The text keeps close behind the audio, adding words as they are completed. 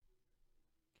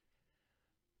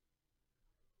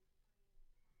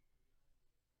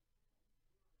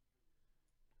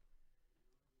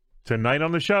Tonight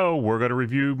on the show, we're going to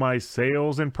review my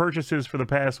sales and purchases for the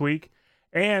past week,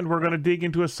 and we're going to dig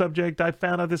into a subject I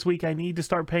found out this week I need to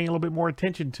start paying a little bit more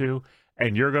attention to,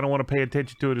 and you're going to want to pay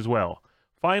attention to it as well.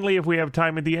 Finally, if we have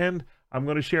time at the end, I'm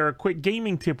going to share a quick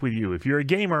gaming tip with you. If you're a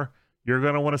gamer, you're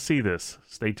going to want to see this.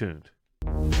 Stay tuned.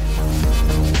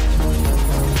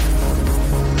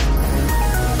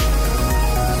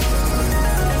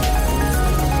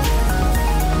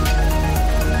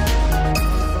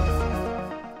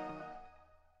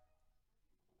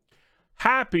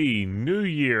 Happy New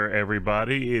Year,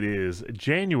 everybody. It is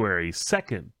January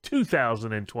 2nd,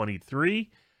 2023,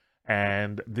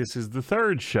 and this is the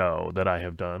third show that I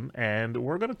have done, and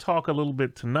we're going to talk a little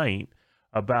bit tonight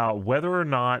about whether or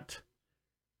not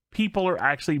people are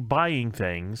actually buying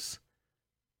things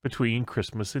between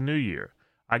Christmas and New Year.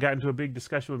 I got into a big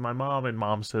discussion with my mom, and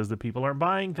mom says that people aren't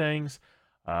buying things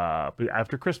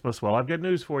after Christmas. Well, I've got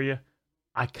news for you.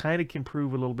 I kind of can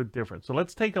prove a little bit different. So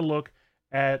let's take a look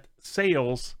at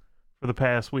sales for the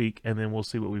past week, and then we'll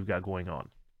see what we've got going on.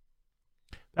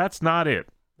 That's not it.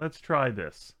 Let's try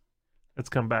this. Let's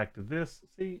come back to this.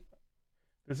 See,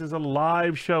 this is a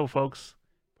live show, folks.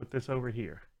 Put this over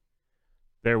here.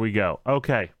 There we go.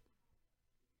 Okay.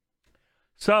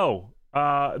 So,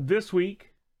 this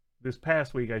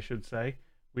past week, I should say,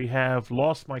 we have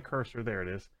lost my cursor. There it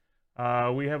is.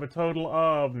 We have a total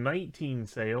of 19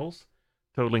 sales,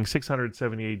 totaling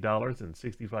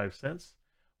 $678.65.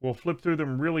 We'll flip through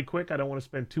them really quick. I don't want to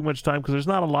spend too much time because there's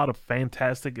not a lot of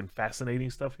fantastic and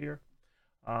fascinating stuff here.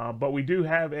 But we do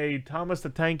have a Thomas the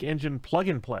Tank Engine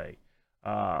plug-and-play.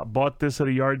 Bought this at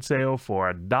a yard sale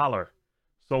for $1.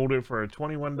 Sold it for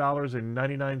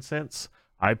 $21.99.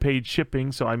 I paid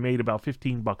shipping, so I made about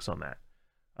 15 bucks on that.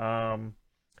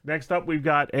 Next up, we've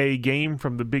got a game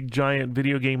from the big giant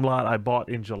video game lot I bought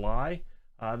in July.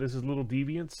 This is Little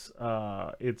Deviants.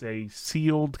 It's a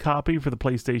sealed copy for the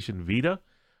PlayStation Vita.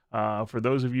 For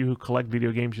those of you who collect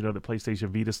video games, you know that PlayStation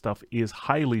Vita stuff is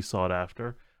highly sought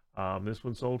after. This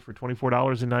one sold for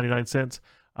 $24.99.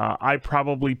 I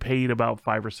probably paid about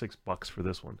 $5 or $6 for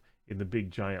this one in the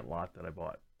big giant lot that I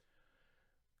bought.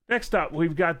 Next up,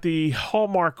 we've got the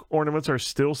Hallmark ornaments are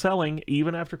still selling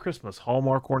even after Christmas.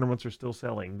 Hallmark ornaments are still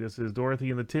selling. This is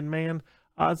Dorothy and the Tin Man.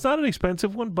 It's not an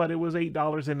expensive one, but it was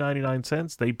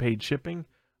 $8.99. They paid shipping,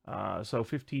 so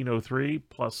 $15.03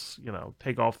 plus,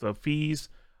 take off the fees.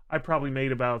 I probably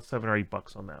made about $7 or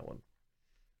 $8 on that one.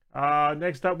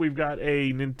 Next up, we've got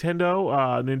a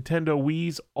Nintendo. Nintendo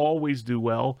Wii's always do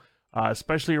well,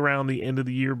 especially around the end of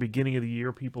the year, beginning of the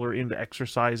year. People are into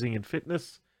exercising and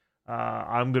fitness.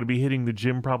 I'm going to be hitting the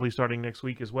gym probably starting next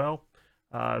week as well.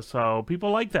 So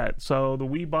people like that. So the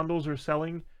Wii bundles are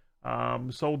selling.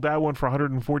 Sold that one for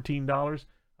 $114.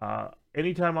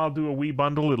 Anytime I'll do a Wii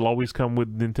bundle, it'll always come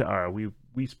with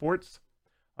Wii Sports,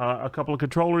 a couple of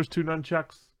controllers, 2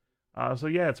 nunchucks. So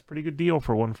yeah, it's a pretty good deal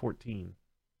for $114.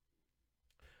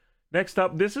 Next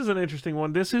up, this is an interesting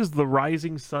one. This is the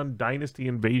Rising Sun Dynasty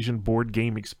Invasion board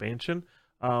game expansion.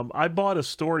 I bought a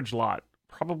storage lot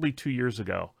probably 2 years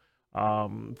ago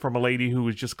from a lady who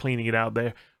was just cleaning it out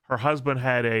there. Her husband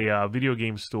had a video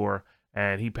game store,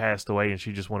 and he passed away, and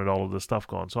she just wanted all of the stuff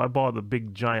gone. So I bought the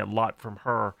big giant lot from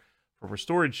her for her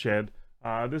storage shed.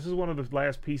 This is one of the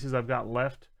last pieces I've got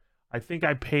left. I think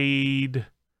I paid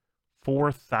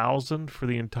 $4,000 for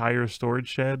the entire storage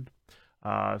shed.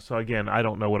 So again, I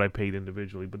don't know what I paid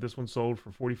individually, but this one sold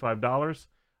for $45,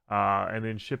 and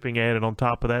then shipping added on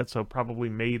top of that, so probably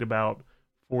made about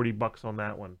 $40 on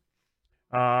that one.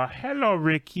 Hello,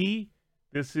 Ricky.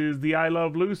 This is the I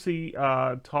Love Lucy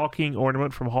talking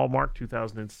ornament from Hallmark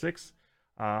 2006.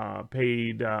 I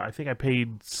think I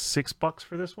paid $6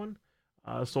 for this one.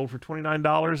 Sold for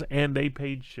 $29, and they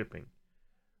paid shipping.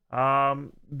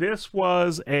 This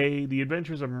was The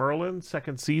Adventures of Merlin,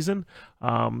 second season.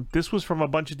 This was from a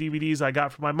bunch of DVDs I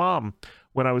got from my mom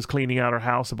when I was cleaning out her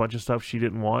house. A bunch of stuff she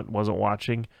didn't want, wasn't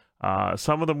watching.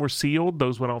 Some of them were sealed.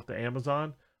 Those went off to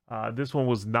Amazon. This one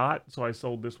was not, so I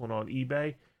sold this one on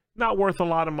eBay. Not worth a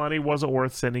lot of money. Wasn't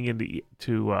worth sending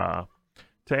to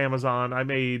Amazon. I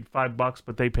made $5,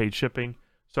 but they paid shipping.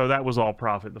 So that was all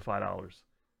profit, the $5.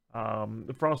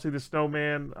 The Frosty the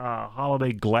Snowman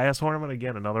holiday glass ornament,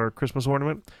 again another Christmas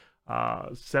ornament,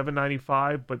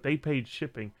 $7.95, but they paid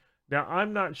shipping. Now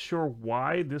I'm not sure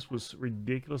why this was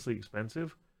ridiculously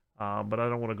expensive, but I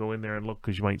don't want to go in there and look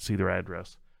because you might see their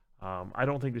address. I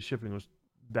don't think the shipping was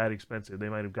that expensive. They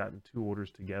might have gotten 2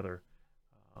 orders together,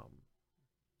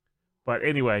 but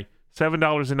anyway,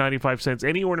 $7.95.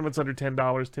 Any ornaments under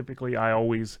 $10, typically I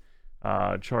always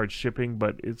charge shipping,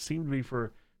 but it seemed to be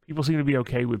people seem to be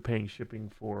okay with paying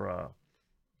shipping for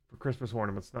Christmas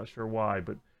ornaments. Not sure why,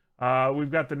 but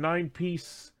We've got the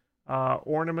 9-piece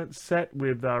ornament set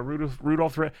with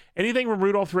Rudolph Red. Anything from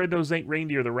Rudolph the Red-Nosed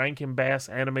Reindeer, the Rankin Bass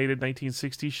animated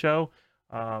 1960s show.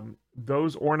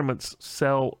 Those ornaments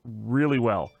sell really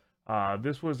well.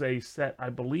 This was a set, I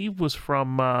believe, was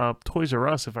from Toys R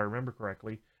Us, if I remember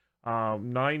correctly.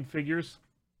 9 figures,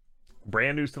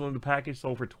 brand new, still in the package,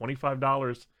 sold for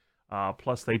 $25.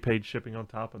 Plus, they paid shipping on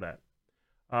top of that.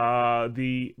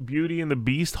 The Beauty and the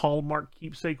Beast Hallmark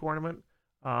keepsake ornament.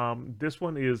 This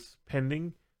one is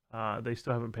pending. They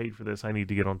still haven't paid for this. I need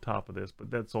to get on top of this, but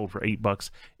that sold for $8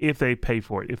 if they pay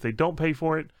for it. If they don't pay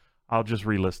for it, I'll just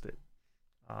relist it.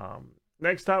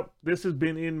 Next up, this has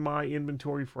been in my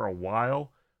inventory for a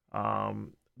while.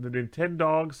 The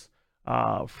Nintendogs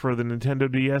for the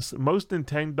Nintendo DS. Most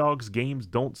Nintendogs games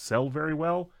don't sell very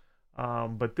well,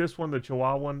 but this one, the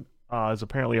Chihuahua one, is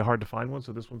apparently a hard to find one,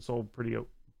 so this one sold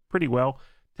pretty well.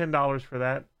 $10 for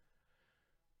that.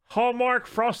 Hallmark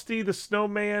Frosty the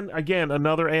Snowman. Again,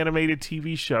 another animated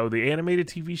TV show. The animated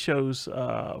TV shows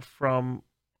from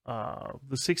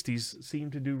the 60s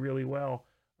seem to do really well.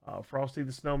 Frosty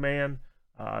the Snowman,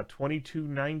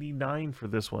 $22.99 for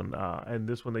this one. And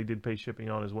this one they did pay shipping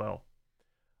on as well.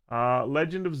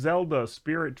 Legend of Zelda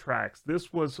Spirit Tracks.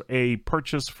 This was a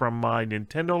purchase from my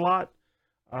Nintendo lot.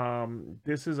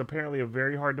 This is apparently a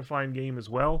very hard to find game as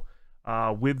well,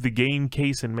 with the game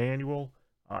case and manual.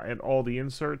 And all the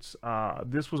inserts.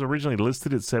 This was originally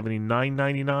listed at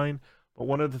 $79.99, but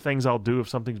one of the things I'll do if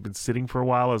something's been sitting for a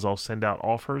while is I'll send out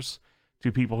offers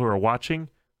to people who are watching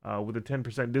with a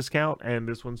 10% discount, and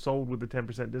this one sold with a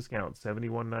 10% discount,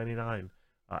 $71.99,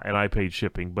 and I paid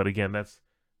shipping. But again,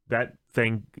 that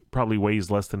thing probably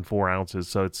weighs less than 4 ounces,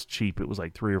 so it's cheap. It was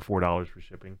like $3 or $4 for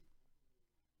shipping.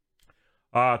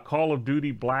 Call of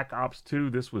Duty Black Ops 2.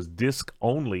 This was disc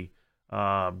only.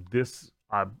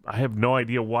 I have no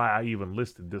idea why I even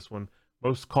listed this one.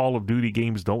 Most Call of Duty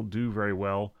games don't do very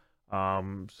well.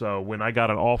 So when I got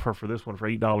an offer for this one for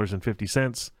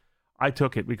 $8.50, I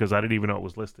took it because I didn't even know it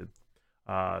was listed.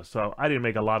 So I didn't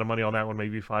make a lot of money on that one,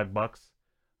 maybe $5.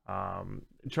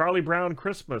 Charlie Brown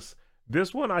Christmas.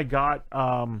 This one I got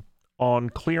on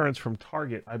clearance from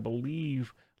Target, I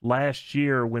believe, last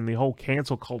year when the whole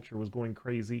cancel culture was going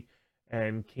crazy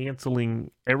and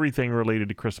canceling everything related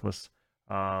to Christmas.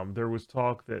 There was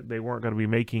talk that they weren't going to be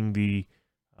making the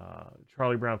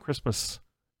Charlie Brown Christmas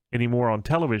anymore on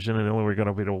television, and the only way we're going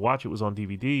to be able to watch it was on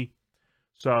DVD.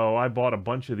 So I bought a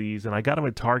bunch of these, and I got them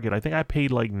at Target. I think I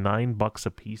paid like $9 a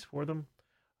piece for them.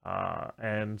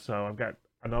 And so I've got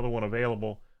another one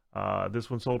available. This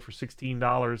one sold for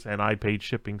 $16, and I paid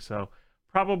shipping. So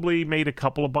probably made a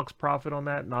couple of bucks profit on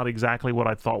that. Not exactly what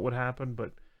I thought would happen,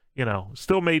 but, you know,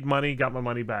 still made money, got my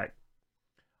money back.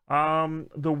 The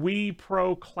Wii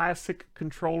Pro Classic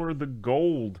controller, the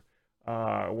gold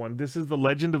one. This is the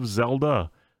Legend of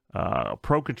Zelda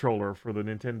Pro controller for the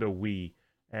Nintendo Wii.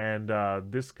 And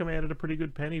this commanded a pretty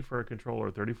good penny for a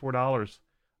controller, $34.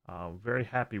 Very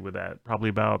happy with that. Probably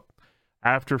about,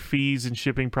 after fees and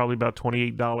shipping, probably about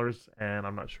 $28. And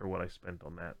I'm not sure what I spent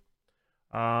on that.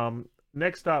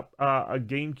 Next up, a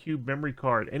GameCube memory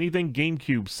card. Anything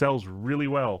GameCube sells really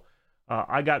well.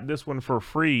 I got this one for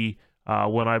free.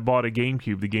 When I bought a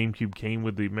GameCube. The GameCube came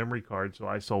with the memory card, so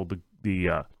I sold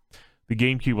the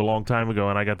GameCube a long time ago,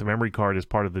 and I got the memory card as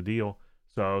part of the deal.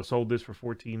 So sold this for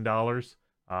 $14,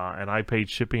 and I paid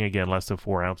shipping, again, less than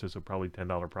 4 ounces, so probably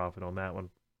 $10 profit on that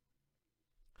one.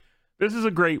 This is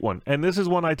a great one, and this is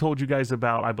one I told you guys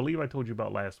about. I believe I told you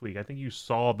about last week. I think you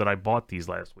saw that I bought these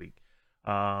last week.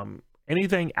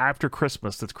 Anything after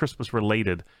Christmas that's Christmas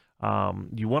related,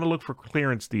 you want to look for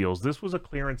clearance deals. This was a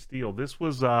clearance deal. This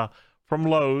was from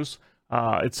Lowe's.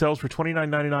 It sells for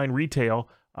 $29.99 retail,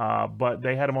 but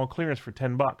they had them on clearance for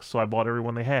 $10. So I bought every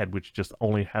one they had, which just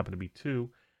only happened to be 2.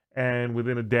 And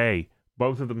within a day,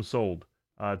 both of them sold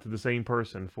to the same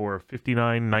person for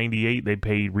 $59.98. They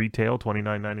paid retail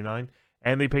 $29.99,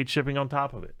 and they paid shipping on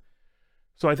top of it.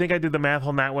 So I think I did the math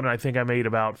on that one, and I think I made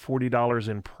about $40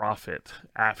 in profit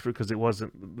after, because it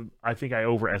wasn't, I think I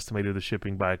overestimated the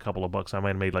shipping by a couple of bucks. I might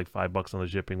have made like $5 on the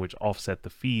shipping, which offset the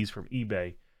fees from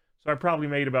eBay. So I probably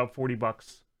made about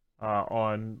 $40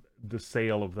 on the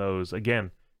sale of those.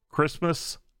 Again,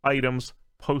 Christmas items,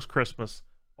 post-Christmas,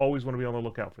 always want to be on the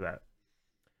lookout for that.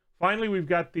 Finally, we've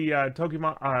got the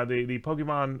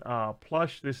Pokemon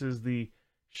plush. This is the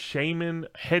Shaman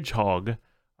Hedgehog.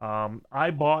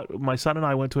 My son and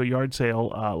I went to a yard sale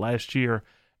last year,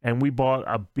 and we bought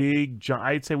a big,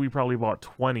 I'd say we probably bought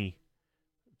 20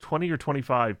 or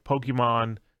 25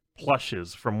 Pokemon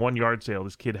plushes from one yard sale.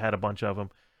 This kid had a bunch of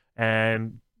them,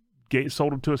 and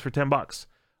sold them to us for $10.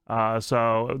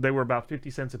 So they were about 50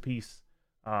 cents a piece.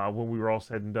 when we were all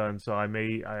said and done. So I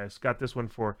got this one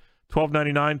for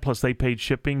 $12.99 plus they paid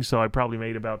shipping, so I probably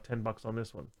made about $10 on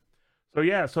this one. So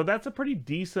yeah, so that's a pretty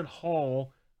decent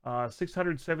haul.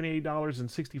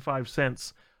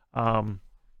 $678.65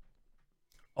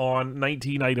 on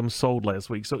 19 items sold last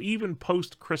week. So even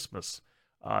post Christmas,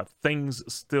 things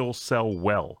still sell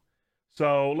well.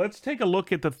 So let's take a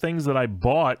look at the things that I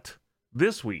bought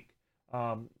this week.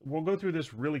 We'll go through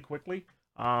this really quickly.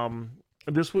 Everything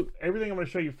I'm going to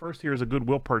show you first here is a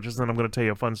Goodwill purchase, and then I'm going to tell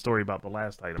you a fun story about the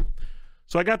last item.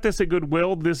 So I got this at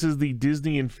Goodwill. This is the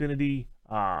Disney Infinity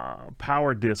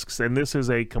Power Discs, and this is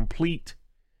a complete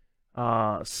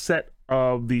set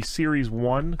of the Series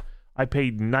 1. I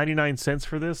paid 99 cents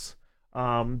for this.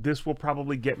 This will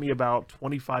probably get me about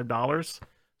 $25,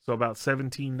 so about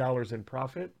 $17 in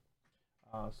profit.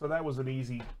 So that was an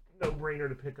easy no-brainer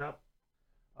to pick up.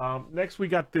 Next, we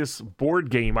got this board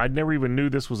game. I never even knew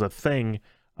this was a thing,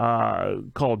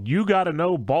 called You Gotta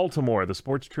Know Baltimore, the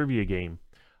sports trivia game.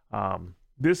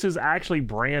 This is actually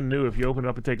brand new. If you open it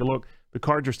up and take a look, the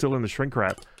cards are still in the shrink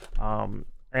wrap. And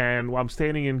I'm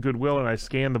standing in Goodwill and I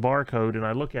scan the barcode and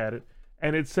I look at it,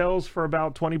 and it sells for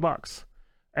about $20.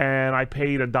 And I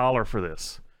paid $1 for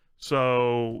this.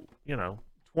 So, you know,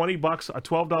 $20, a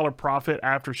 $12 profit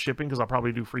after shipping, because I'll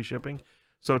probably do free shipping.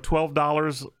 So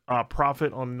 $12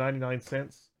 profit on 99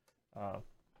 cents.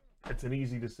 It's an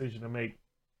easy decision to make.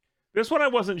 This one I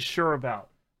wasn't sure about.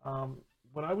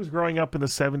 When I was growing up in the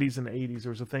 70s and 80s, there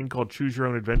was a thing called Choose Your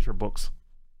Own Adventure books.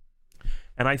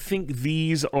 And I think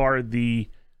these are the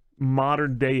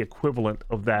modern day equivalent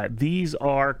of that. These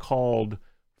are called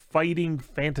fighting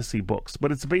fantasy books,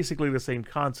 but it's basically the same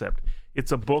concept.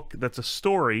 It's a book that's a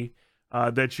story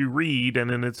that you read, and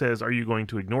then it says, are you going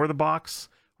to ignore the box?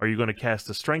 Are you going to cast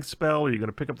a strength spell? Are you going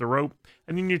to pick up the rope?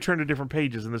 And then you turn to different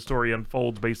pages, and the story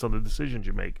unfolds based on the decisions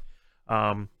you make.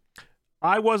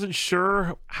 I wasn't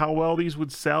sure how well these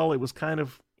would sell. It was kind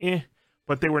of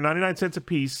but they were 99 cents a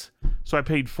piece, so I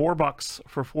paid $4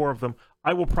 for 4 of them.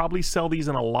 I will probably sell these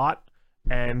in a lot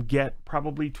and get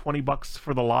probably $20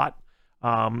 for the lot,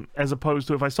 as opposed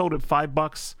to if I sold it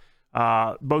 $5,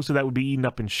 most of that would be eaten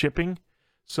up in shipping.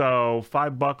 So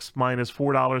 $5 minus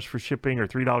 $4 for shipping, or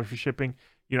 $3 for shipping,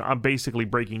 you know, I'm basically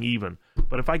breaking even.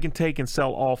 But if I can take and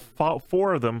sell all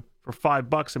 4 of them for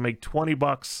 $5 and make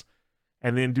 $20,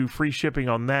 and then do free shipping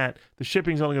on that, the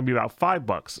shipping's only going to be about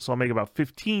 $5. So I'll make about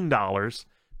 $15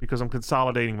 because I'm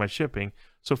consolidating my shipping.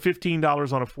 So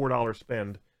 $15 on a $4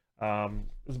 spend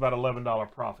is about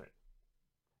 $11 profit.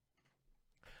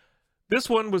 This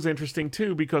one was interesting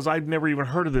too, because I'd never even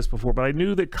heard of this before, but I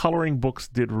knew that coloring books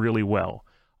did really well.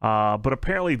 But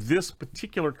apparently this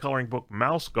particular coloring book,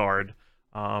 Mouse Guard,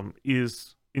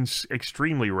 is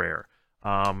extremely rare.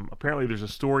 Apparently there's a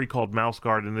story called Mouse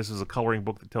Guard, and this is a coloring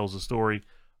book that tells a story.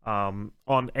 On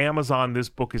Amazon, this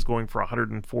book is going for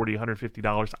 $140,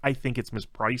 $150. I think it's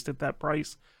mispriced at that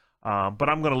price, but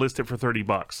I'm going to list it for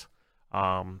 $30.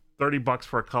 $30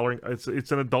 for a coloring.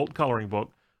 It's an adult coloring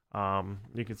book.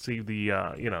 You can see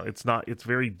the it's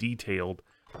very detailed.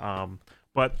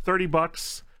 But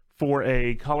 $30 for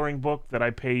a coloring book that I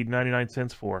paid 99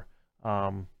 cents for.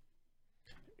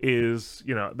 Is,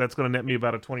 that's going to net me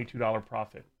about a $22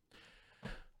 profit.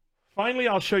 Finally,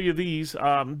 I'll show you these.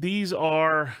 These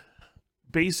are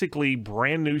basically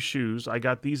brand new shoes. I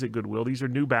got these at Goodwill. These are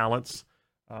New Balance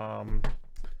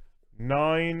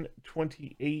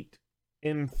 928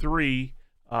 N3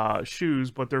 shoes,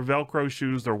 but they're Velcro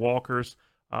shoes. They're walkers.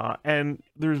 And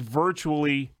there's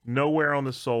virtually nowhere on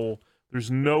the sole. There's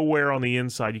nowhere on the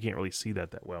inside. You can't really see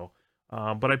that well.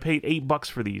 But I paid $8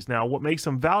 for these. Now, what makes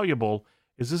them valuable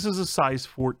is this is a size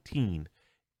 14.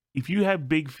 If you have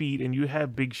big feet and you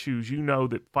have big shoes, you know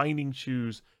that finding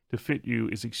shoes to fit you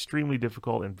is extremely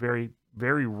difficult and very,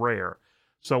 very rare.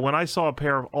 So when I saw a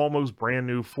pair of almost brand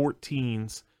new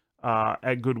 14s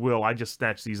at Goodwill, I just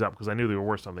snatched these up because I knew they were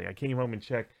worth something. I came home and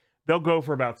checked. They'll go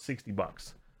for about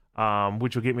 $60,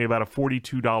 which will get me about a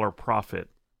 $42 profit.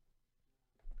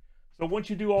 So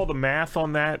once you do all the math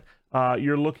on that,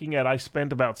 you're looking at, I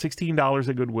spent about $16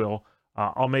 at Goodwill.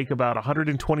 I'll make about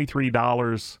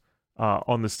 $123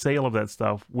 on the sale of that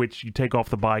stuff, which you take off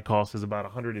the buy cost is about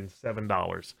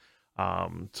 $107.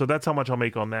 So that's how much I'll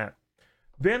make on that.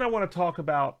 Then I want to talk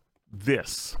about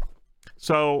this.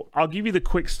 So I'll give you the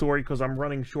quick story because I'm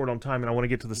running short on time and I want to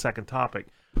get to the second topic.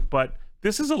 But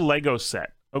this is a Lego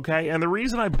set, okay? And the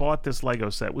reason I bought this Lego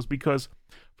set was because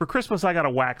for Christmas I got a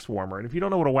wax warmer. And if you don't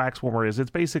know what a wax warmer is,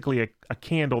 it's basically a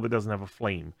candle that doesn't have a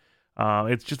flame.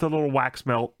 It's just a little wax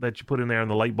melt that you put in there,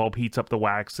 and the light bulb heats up the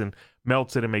wax and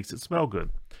melts it and makes it smell good.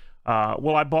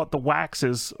 Well, I bought the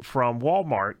waxes from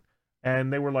Walmart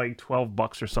and they were like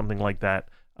 $12 or something like that.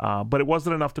 But it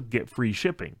wasn't enough to get free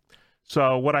shipping.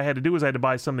 So what I had to do is I had to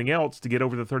buy something else to get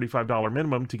over the $35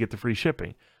 minimum to get the free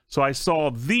shipping. So I saw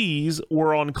these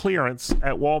were on clearance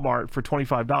at Walmart for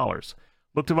 $25.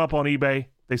 Looked them up on eBay.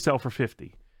 They sell for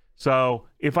 $50. So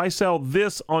if I sell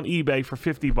this on eBay for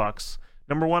 $50,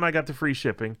 number one, I got the free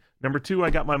shipping. Number two, I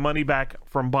got my money back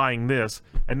from buying this.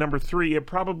 And number three, it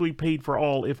probably paid for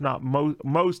all, if not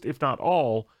most, if not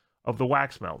all, of the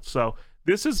wax melts. So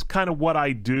this is kind of what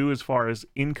I do as far as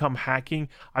income hacking.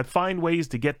 I find ways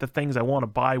to get the things I want to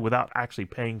buy without actually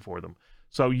paying for them.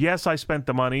 So yes, I spent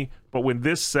the money, but when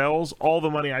this sells, all the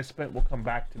money I spent will come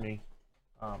back to me,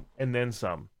 and then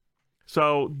some.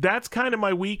 So that's kind of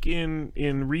my week in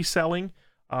reselling.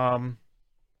 I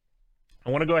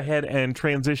want to go ahead and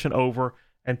transition over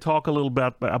and talk a little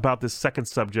bit about this second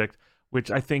subject, which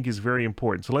I think is very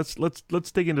important. So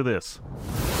let's dig into this.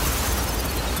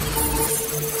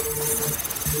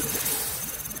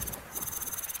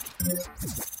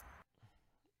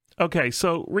 Okay,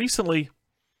 so recently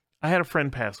I had a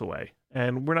friend pass away,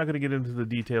 and we're not going to get into the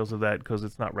details of that because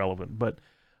it's not relevant. But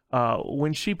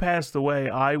when she passed away,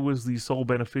 I was the sole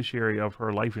beneficiary of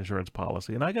her life insurance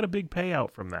policy, and I got a big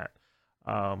payout from that.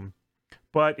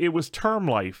 But it was term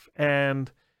life,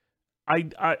 and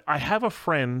I have a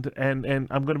friend, and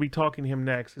I'm going to be talking to him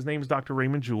next. His name is Dr.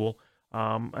 Raymond Jewell,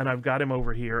 and I've got him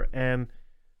over here, and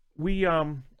we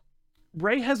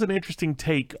Ray has an interesting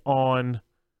take on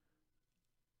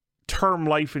term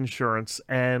life insurance,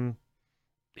 and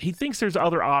he thinks there's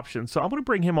other options. So I'm going to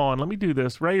bring him on. Let me do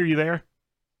this. Ray, are you there?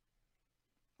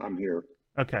 I'm here.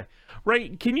 Okay.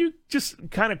 Ray, can you just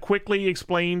kind of quickly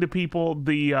explain to people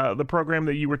the program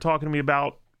that you were talking to me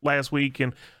about last week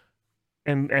and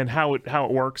how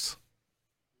it works?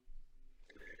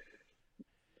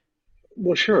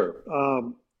 Well, sure.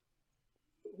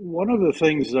 One of the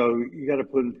things, though, you got to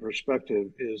put in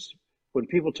perspective is when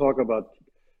people talk about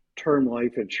term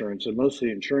life insurance, and most of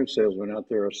the insurance salesmen out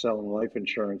there are selling life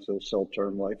insurance, they'll sell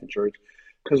term life insurance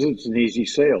because it's an easy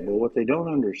sale. But what they don't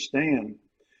understand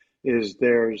is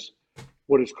there's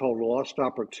what is called lost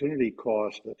opportunity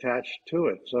cost attached to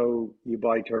it. So you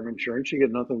buy term insurance, you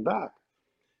get nothing back.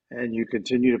 And you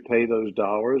continue to pay those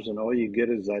dollars, and all you get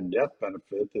is that death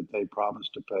benefit that they promise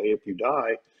to pay if you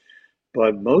die.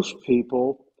 But most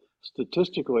people,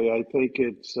 statistically, I think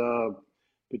it's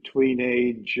between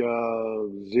age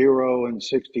 0 and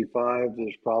 65,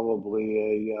 there's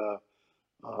probably a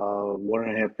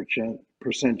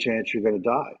 1.5% chance you're going to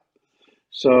die.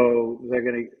 So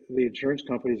the insurance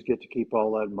companies get to keep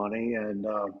all that money, and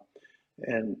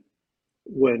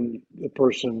when the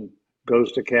person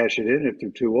goes to cash it in, if they're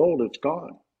too old, it's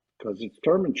gone because it's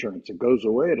term insurance. It goes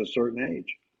away at a certain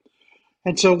age.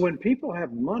 And so when people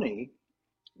have money,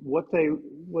 what they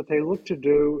look to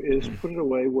do is put it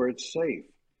away where it's safe.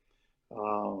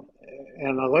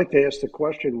 And I like to ask the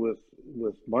question with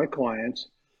my clients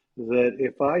that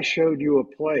if I showed you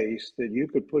a place that you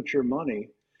could put your money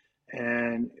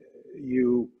and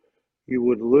you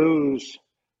would lose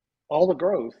all the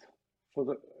growth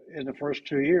in the first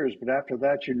 2 years, but after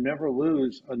that you never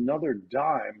lose another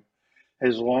dime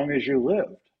as long as you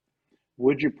lived,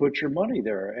 would you put your money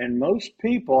there? And most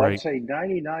people, Right. I'd say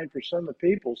 99% of the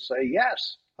people say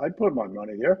yes, I'd put my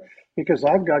money there because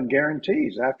I've got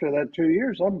guarantees. After that 2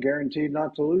 years, I'm guaranteed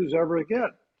not to lose ever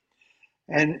again.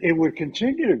 And it would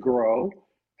continue to grow,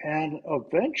 and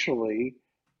eventually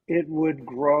it would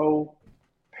grow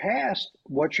past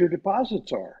what your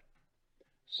deposits are.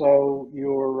 So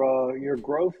your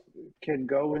growth can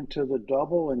go into the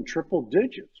double and triple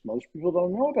digits. Most people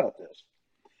don't know about this.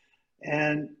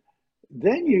 And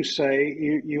then you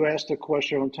asked a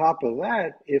question on top of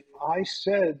that. If I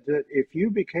said that if you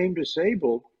became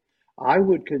disabled, I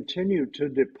would continue to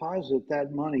deposit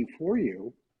that money for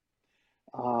you,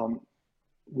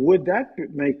 would that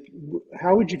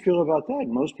how would you feel about that?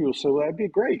 Most people say, well, that'd be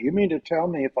great. You mean to tell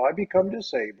me if I become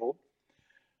disabled,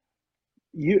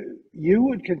 you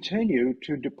would continue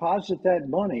to deposit that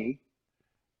money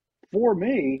for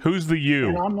me? Who's the you?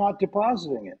 And I'm not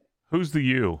depositing it. Who's the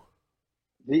you?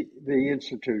 The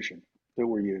institution that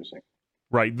we're using.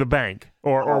 Right, the bank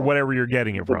or whatever you're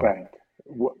getting it from. The bank.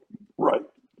 Right.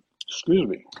 Excuse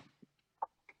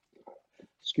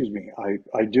me.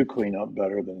 I do clean up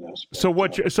better than this. But,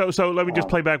 so let me just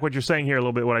play back what you're saying here a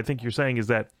little bit. What I think you're saying is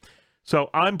that, so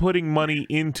I'm putting money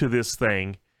into this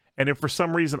thing, and if for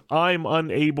some reason I'm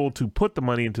unable to put the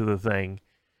money into the thing,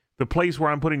 the place where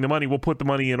I'm putting the money will put the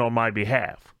money in on my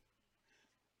behalf.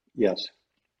 Yes.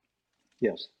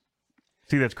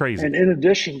 See, that's crazy. And in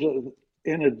addition to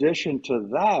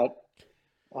that,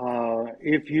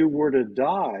 if you were to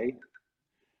die,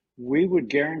 we would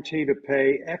guarantee to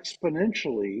pay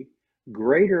exponentially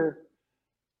greater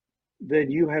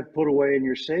than you have put away in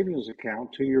your savings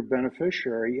account to your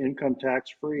beneficiary, income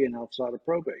tax free and outside of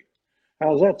probate.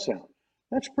 How does that sound?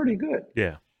 That's pretty good.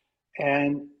 Yeah.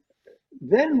 And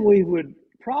then we would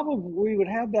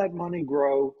have that money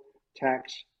grow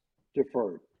tax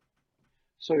deferred.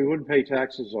 So you wouldn't pay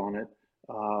taxes on it.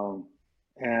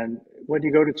 And when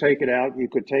you go to take it out, you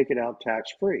could take it out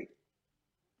tax free.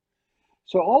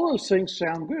 So all those things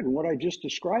sound good. And what I just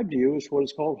described to you is what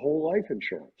is called whole life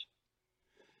insurance.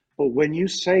 But when you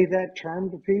say that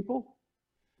term to people,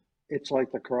 it's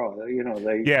like the crow.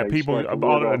 Yeah, they people. start to No,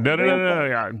 ward off no, the no, no.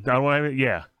 vampires Yeah, I don't want to.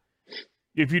 Yeah,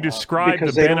 if you describe the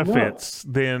because they don't know. benefits,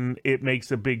 then it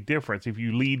makes a big difference. If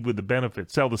you lead with the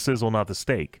benefits, sell the sizzle, not the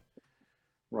steak.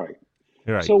 Right.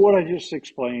 Right. So what I just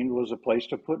explained was a place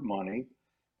to put money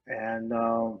and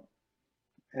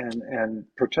and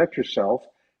protect yourself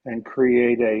and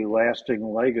create a lasting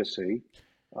legacy.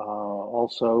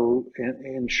 Also,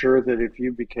 ensure that if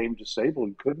you became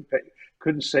disabled and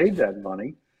couldn't save that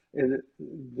money,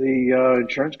 the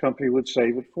insurance company would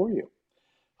save it for you.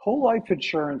 Whole life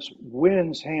insurance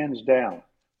wins hands down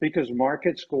because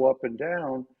markets go up and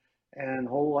down, and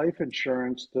whole life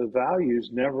insurance, the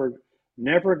values never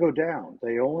go down.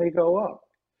 They only go up.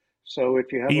 So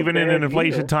if you have a Even in an bad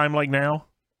inflation year, time like now.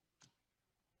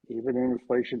 even in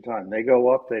inflation time, they go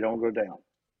up, they don't go down.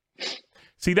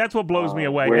 See, that's what blows me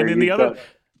away. Where And then the you've other,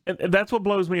 got and that's what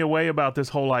blows me away about this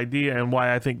whole idea, and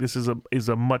why I think this is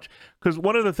a much, because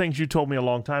one of the things you told me a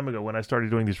long time ago when I started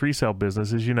doing this resale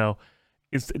business is,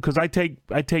 it's because I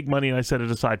take money and I set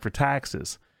it aside for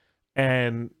taxes,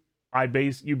 and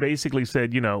you basically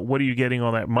said, what are you getting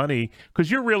on that money? Because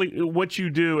you're really, what you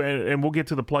do, and we'll get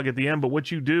to the plug at the end, but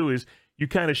what you do is you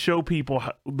kind of show people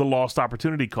the lost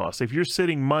opportunity cost. If you're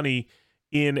sitting money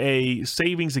in a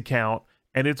savings account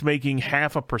and it's making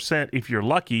 0.5%, if you're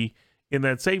lucky, in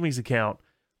that savings account,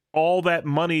 all that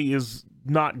money is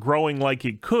not growing like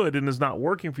it could and is not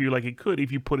working for you like it could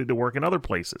if you put it to work in other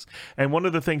places. And one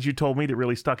of the things you told me that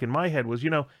really stuck in my head was,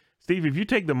 Steve, if you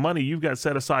take the money you've got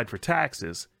set aside for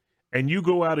taxes and you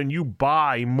go out and you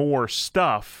buy more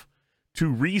stuff to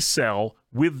resell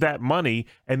with that money,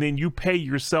 and then you pay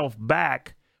yourself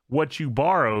back what you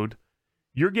borrowed,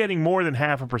 you're getting more than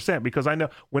 0.5%, because I know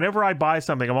whenever I buy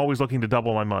something, I'm always looking to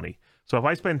double my money. So if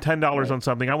I spend $10 right. on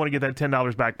something, I want to get that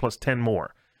 $10 back plus 10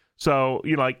 more. So,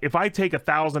 like if I take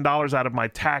 $1,000 out of my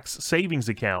tax savings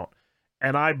account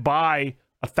and I buy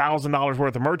 $1,000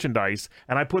 worth of merchandise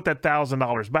and I put that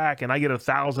 $1,000 back and I get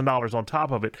 $1,000 on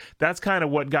top of it, that's kind of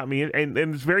what got me in. And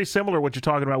it's very similar what you're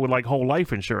talking about with like whole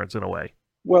life insurance in a way.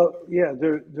 Well, yeah,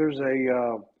 there's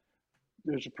a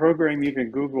program you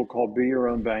can Google called Be Your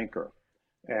Own Banker,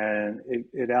 and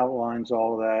it outlines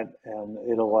all of that, and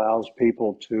it allows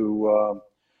people to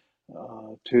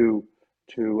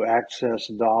access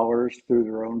dollars through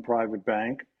their own private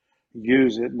bank,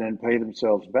 use it, and then pay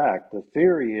themselves back. The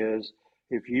theory is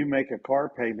if you make a car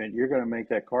payment, you're going to make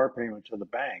that car payment to the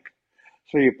bank.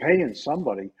 So you're paying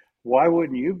somebody. Why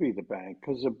wouldn't you be the bank?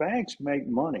 Because the banks make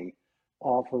money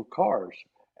off of cars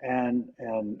and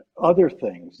other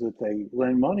things that they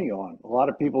lend money on. A lot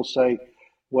of people say,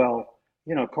 well,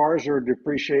 cars are a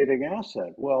depreciating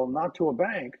asset. Well, not to a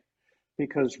bank,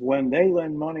 because when they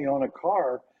lend money on a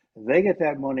car, they get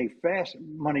that money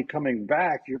coming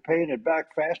back. You're paying it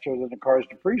back faster than the car's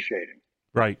depreciating.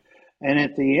 Right. And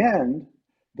at the end,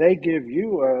 they give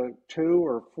you a 2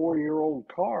 or 4 year old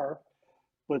car,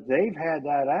 but they've had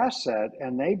that asset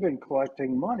and they've been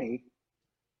collecting money.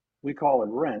 We call it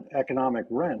rent, economic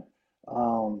rent,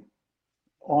 on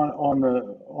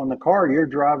the car you're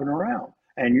driving around,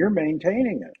 and you're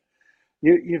maintaining it.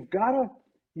 You've got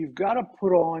to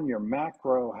put on your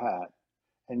macro hat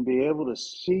and be able to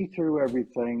see through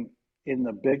everything in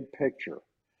the big picture.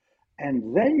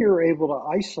 And then you're able to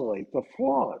isolate the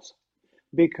flaws,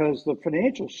 because the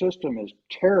financial system is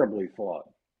terribly flawed.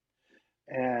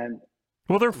 And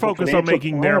Well, they're the focused on financial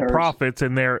making their planners, profits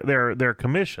and their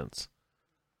commissions.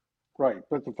 right,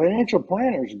 but the financial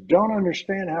planners don't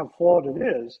understand how flawed it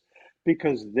is,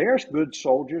 because they're good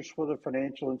soldiers for the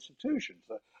financial institutions.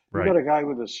 You Right. got a guy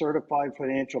with a certified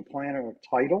financial planner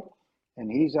title,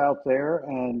 and he's out there,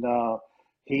 and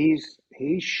he's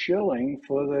shilling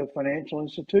for the financial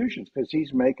institutions because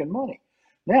he's making money.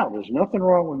 Now, there's nothing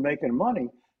wrong with making money,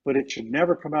 but it should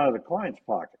never come out of the client's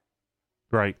pocket.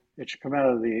 Right. It should come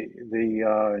out of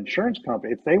the insurance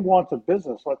company. If they want the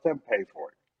business, let them pay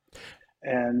for it.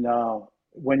 And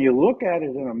when you look at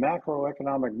it in a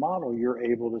macroeconomic model, you're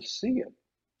able to see it,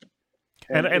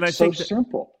 And and and I it's so think that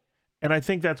simple. and I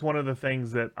think that's one of the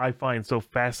things that I find so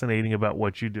fascinating about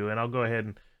what you do. And I'll go ahead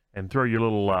and and throw your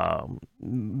little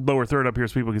lower third up here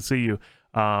so people can see you.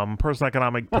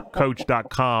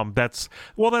 Personaleconomiccoach.com. That's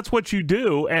what you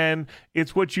do, and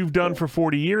it's what you've done for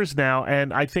 40 years now.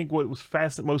 And I think what was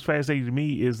most fascinating to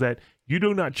me is that you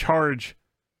do not charge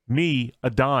me a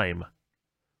dime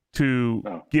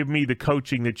to give me the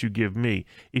coaching that you give me.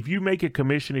 If you make a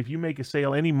commission, if you make a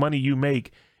sale, any money you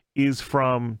make is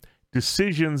from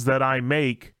decisions that I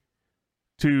make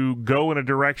to go in a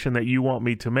direction that you want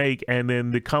me to make, and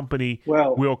then the company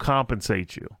will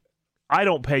compensate you. I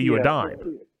don't pay you a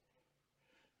dime.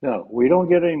 No, we don't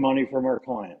get any money from our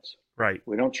clients. Right.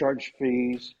 We don't charge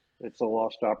fees. It's a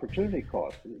lost opportunity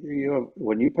cost.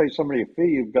 When you pay somebody a fee,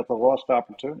 you've got the lost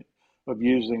opportunity of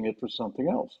using it for something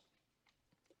else.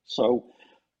 So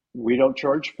we don't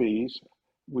charge fees.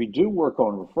 We do work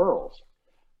on referrals,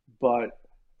 but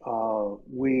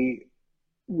we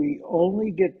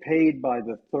only get paid by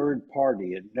the third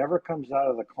party. It never comes out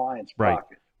of the client's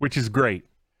pocket. Which is great.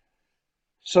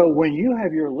 So when you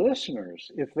have your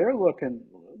listeners, if they're looking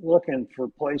for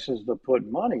places to put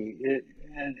money,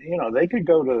 they could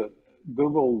go to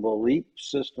Google the Leap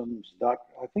Systems. I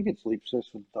think it's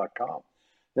leapsystems.com.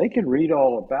 They can read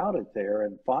all about it there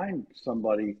and find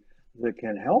somebody that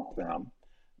can help them.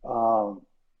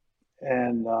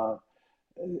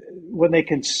 When they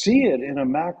can see it in a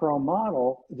macro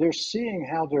model, they're seeing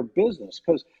how their business,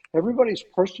 because everybody's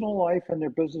personal life and their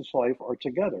business life are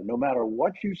together. No matter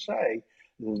what you say,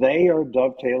 they are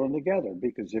dovetailing together,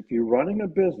 because if you're running a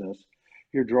business,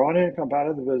 you're drawing income out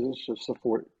of the business to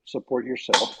support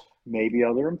yourself, maybe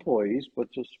other employees,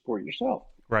 but to support yourself.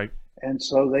 Right. And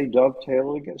so they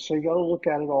dovetail together. So you got to look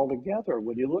at it all together.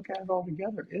 When you look at it all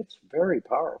together, it's very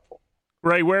powerful.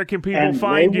 Right. Where can people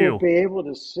find you? They will be able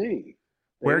to see.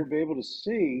 They will be able to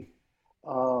see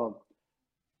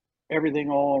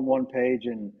everything all on one page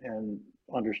and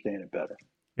understand it better.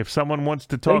 If someone wants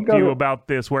to talk to you about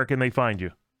this, where can they find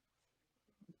you?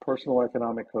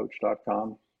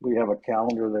 Personaleconomiccoach.com. We have a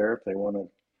calendar there. If they want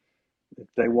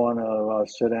to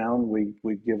sit down, we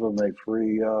give them a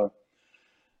free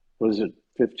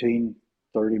 15,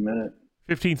 30-minute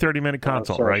 30-minute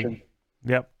consult, right?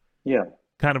 Yep. Yeah.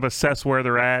 Kind of assess where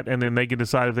they're at, and then they can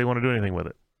decide if they want to do anything with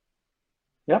it.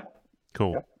 Yep.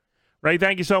 Cool. Yep. Ray,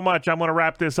 thank you so much. I'm going to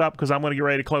wrap this up because I'm going to get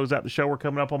ready to close out the show. We're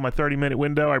coming up on my 30-minute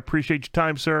window. I appreciate your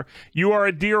time, sir. You are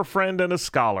a dear friend and a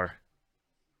scholar.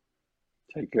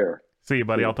 Take care. See you,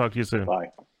 buddy. I'll talk to you soon. Bye.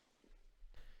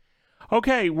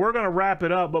 Okay, we're going to wrap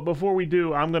it up, but before we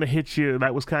do, I'm going to hit you.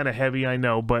 That was kind of heavy, I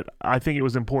know, but I think it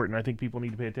was important. I think people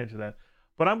need to pay attention to that.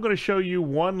 But I'm going to show you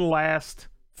one last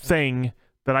thing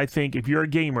that I think, if you're a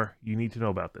gamer, you need to know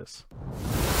about this.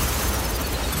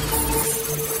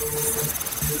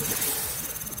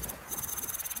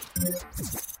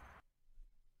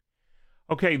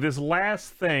 Okay, this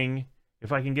last thing,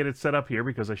 if I can get it set up here,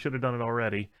 because I should have done it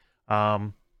already,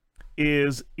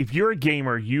 is if you're a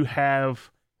gamer, you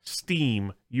have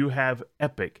Steam, you have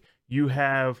Epic, you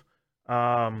have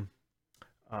what's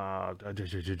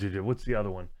the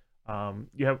other one?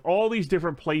 You have all these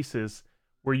different places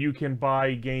where you can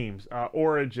buy games,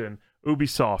 Origin,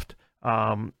 Ubisoft,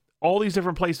 all these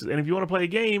different places. And if you want to play a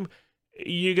game,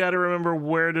 you got to remember,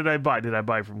 where did I buy? Did I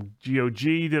buy from GOG?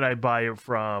 Did I buy it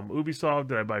from Ubisoft?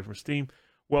 Did I buy it from Steam?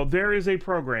 Well, there is a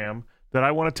program that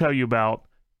I want to tell you about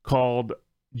called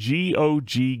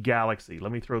GOG Galaxy.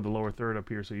 Let me throw the lower third up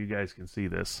here so you guys can see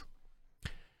this.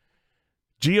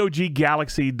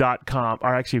 GOGGalaxy.com,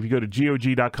 or actually, if you go to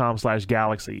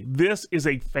GOG.com/Galaxy, this is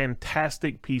a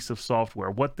fantastic piece of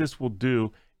software. What this will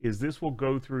do is this will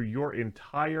go through your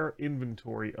entire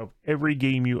inventory of every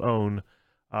game you own,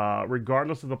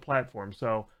 regardless of the platform.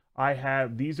 So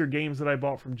these are games that I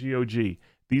bought from GOG.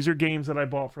 These are games that I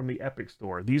bought from the Epic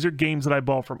Store. These are games that I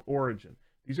bought from Origin.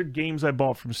 These are games I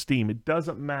bought from Steam. It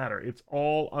doesn't matter. It's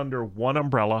all under one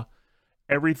umbrella.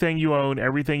 Everything you own,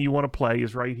 everything you want to play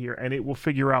is right here, and it will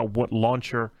figure out what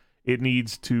launcher it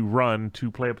needs to run to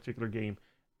play a particular game.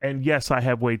 And yes, I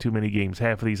have way too many games.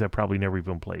 Half of these I've probably never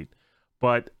even played.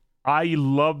 But I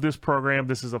love this program.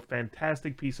 This is a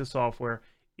fantastic piece of software.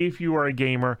 If you are a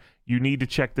gamer, you need to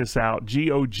check this out.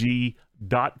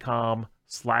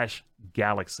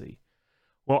 GOG.com/Galaxy.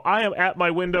 Well, I am at my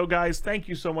window, guys. Thank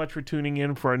you so much for tuning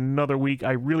in for another week.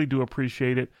 I really do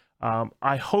appreciate it.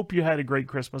 I hope you had a great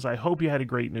Christmas. I hope you had a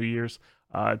great New Year's.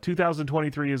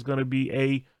 2023 is going to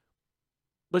be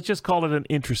let's just call it an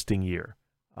interesting year.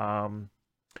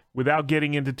 Without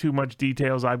getting into too much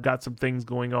details, I've got some things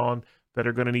going on that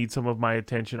are going to need some of my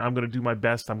attention. I'm going to do my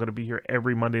best. I'm going to be here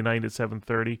every Monday night at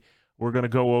 7:30. We're going to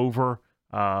go over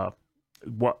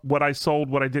what I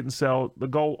sold, what I didn't sell. The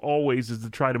goal always is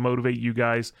to try to motivate you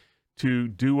guys to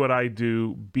do what I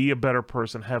do, be a better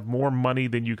person, have more money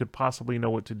than you could possibly know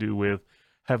what to do with,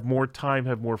 have more time,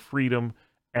 have more freedom,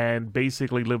 and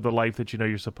basically live the life that you know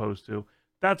you're supposed to.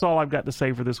 That's all I've got to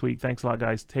say for this week. Thanks a lot,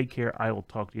 guys. Take care. I will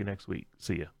talk to you next week.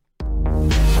 See ya.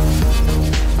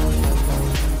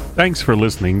 Thanks for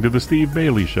listening to The Steve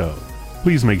Bailey Show.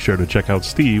 Please make sure to check out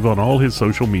Steve on all his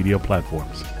social media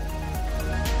platforms.